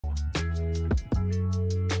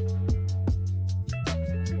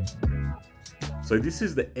So this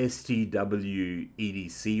is the STW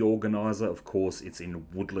EDC organizer. Of course, it's in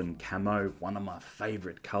woodland camo, one of my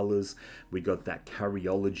favorite colors. We got that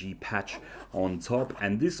Carryology patch on top,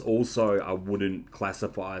 and this also I wouldn't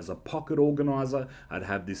classify as a pocket organizer. I'd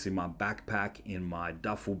have this in my backpack, in my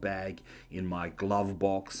duffel bag, in my glove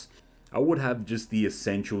box. I would have just the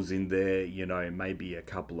essentials in there, you know, maybe a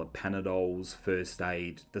couple of Panadols, first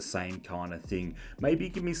aid, the same kind of thing. Maybe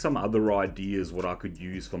give me some other ideas what I could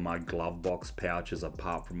use for my glove box pouches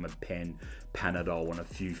apart from a pen, Panadol, and a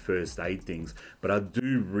few first aid things. But I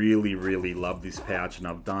do really love this pouch, and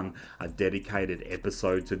I've done a dedicated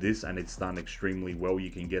episode to this and it's done extremely well.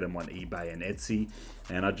 You can get them on eBay and Etsy,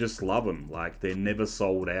 and I just love them. Like, they're never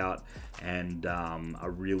sold out, and a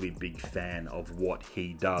really big fan of what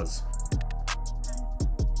he does.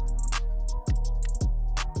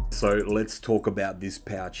 So let's talk about this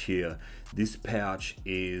pouch here. This pouch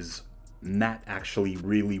is, Matt actually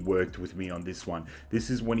really worked with me on this one.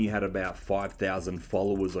 This is when he had about 5,000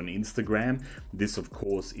 followers on Instagram. This of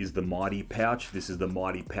course is the Mighty Pouch. This is the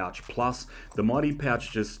Mighty Pouch Plus. The Mighty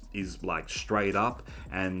Pouch just is like straight up,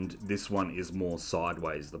 and this one is more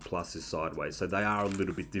sideways. The Plus is sideways. So they are a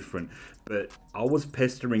little bit different. But I was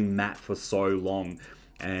pestering Matt for so long,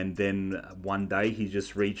 and then one day he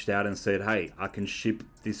just reached out and said, hey, I can ship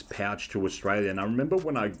this pouch to Australia. And I remember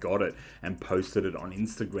when I got it and posted it on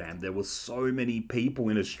Instagram, there were so many people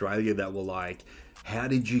in Australia that were like, how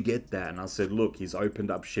did you get that? And I said, look, he's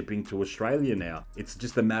opened up shipping to Australia now. It's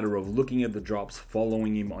just a matter of looking at the drops,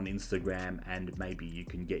 following him on Instagram, and maybe you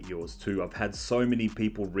can get yours too. I've had so many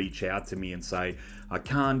people reach out to me and say, I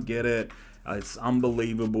can't get it. It's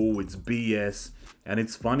unbelievable. It's BS. And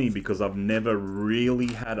it's funny because I've never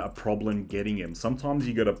really had a problem getting him. Sometimes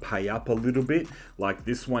you got to pay up a little bit. Like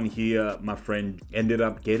this one here, my friend ended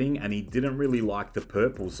up getting, and he didn't really like the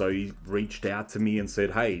purple. So he reached out to me and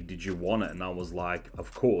said, hey, did you want it? And I was like,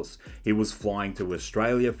 of course. He was flying to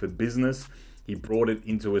Australia for business. He brought it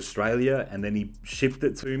into Australia and then he shipped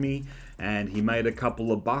it to me, and he made a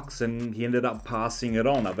couple of bucks and he ended up passing it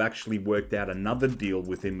on. I've actually worked out another deal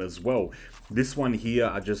with him as well. This one here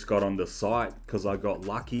I just got on the site because I got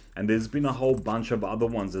lucky, and there's been a whole bunch of other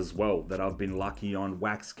ones as well that I've been lucky on,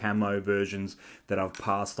 wax camo versions that I've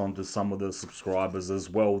passed on to some of the subscribers as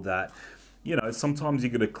well, that, you know, sometimes you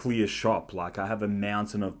got a clear shop. Like I have a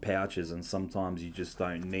mountain of pouches and sometimes you just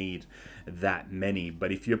don't need that many.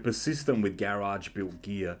 But if you're persistent with garage built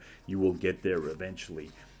gear, you will get there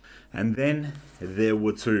eventually. And then there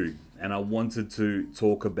were two, and I wanted to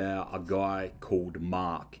talk about a guy called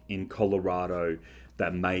Mark in Colorado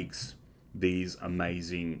that makes these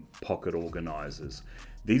amazing pocket organizers.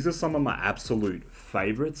 These are some of my absolute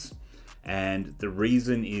favorites. And the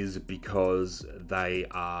reason is because they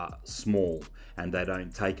are small and they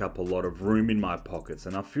don't take up a lot of room in my pockets.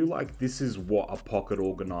 And I feel like this is what a pocket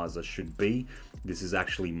organizer should be. This is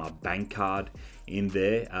actually my bank card in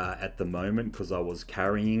there at the moment because I was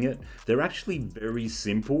carrying it. They're actually very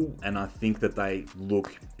simple, and I think that they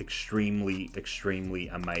look extremely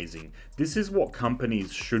amazing. This is what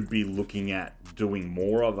companies should be looking at doing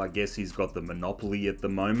more of. I guess he's got the monopoly at the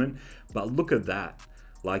moment, but look at that.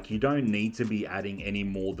 Like, you don't need to be adding any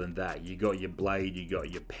more than that. You got your blade, you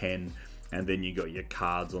got your pen, and then you got your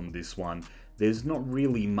cards on this one. There's not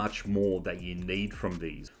really much more that you need from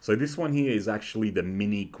these. So this one here is actually the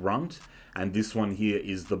Mini Grunt, and this one here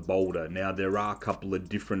is the Boulder. Now there are a couple of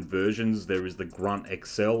different versions. There is the Grunt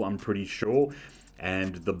XL, I'm pretty sure,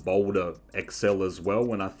 and the Boulder XL as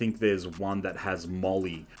well. And I think there's one that has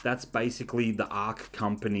Molly. That's basically the ARC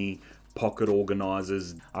company pocket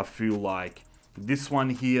organizers. I feel like this one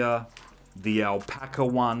here, the ALPAKA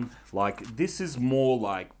one, like this is more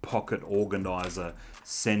like pocket organizer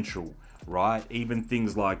central, right? Even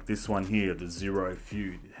things like this one here, the Zero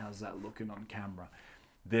Feud. How's that looking on camera?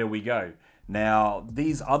 There we go. Now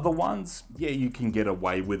these other ones, yeah, you can get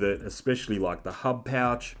away with it, especially like the hub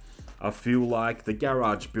pouch. I feel like the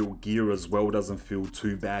garage built gear as well doesn't feel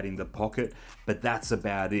too bad in the pocket, but that's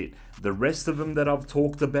about it. The rest of them that I've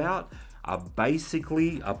talked about are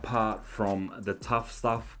basically, apart from the Tough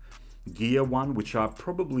Stuff gear one, which I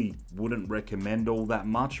probably wouldn't recommend all that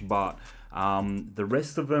much, but the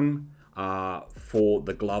rest of them are for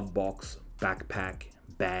the glove box, backpack,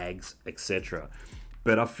 bags, etc.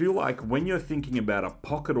 But I feel like when you're thinking about a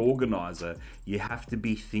pocket organizer, you have to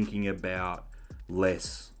be thinking about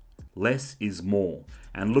less. Less is more.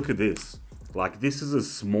 And look at this. Like, this is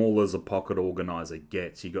as small as a pocket organizer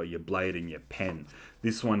gets. You got your blade and your pen.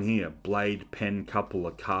 This one here, blade, pen, couple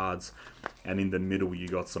of cards, and in the middle you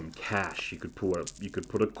got some cash. You could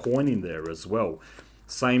put a coin in there as well.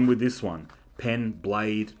 Same with this one. pen,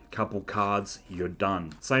 blade, couple cards, you're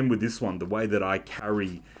done. Same with this one. The way that I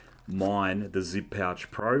carry mine, the Zip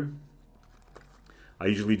Pouch Pro, I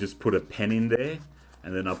usually just put a pen in there,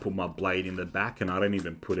 and then I put my blade in the back, and I don't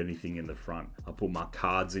even put anything in the front. I put my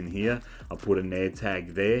cards in here, I put an air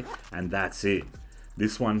tag there, and that's it.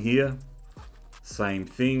 This one here, same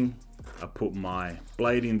thing. I put my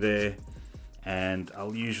blade in there, and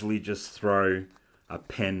I'll usually just throw a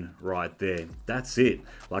pen right there. That's it.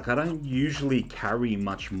 Like, I don't usually carry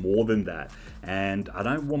much more than that, and I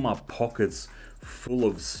don't want my pockets full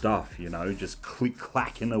of stuff, you know, just click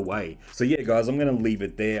clacking away. So yeah guys, I'm gonna leave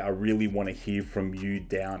it there. I really want to hear from you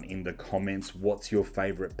down in the comments. What's your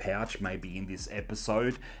favorite pouch maybe in this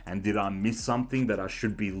episode, and did I miss something that I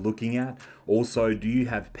should be looking at? Also, do you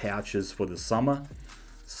have pouches for the summer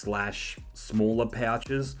slash smaller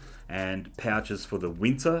pouches and pouches for the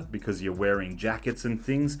winter because you're wearing jackets and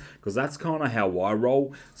things? Because that's kind of how I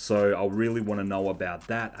roll. So I really want to know about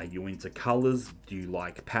that. Are you into colors? Do you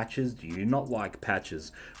like patches? Do you not like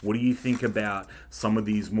patches? What do you think about some of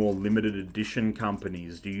these more limited edition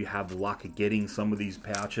companies? Do you have luck getting some of these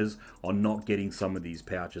pouches or not getting some of these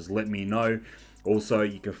pouches? Let me know. Also,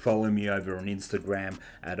 you can follow me over on Instagram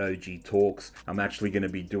at OG Talks. I'm actually going to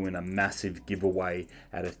be doing a massive giveaway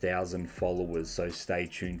at 1,000 followers, so stay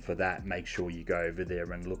tuned for that. Make sure you go over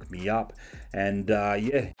there and look me up. And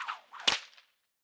yeah.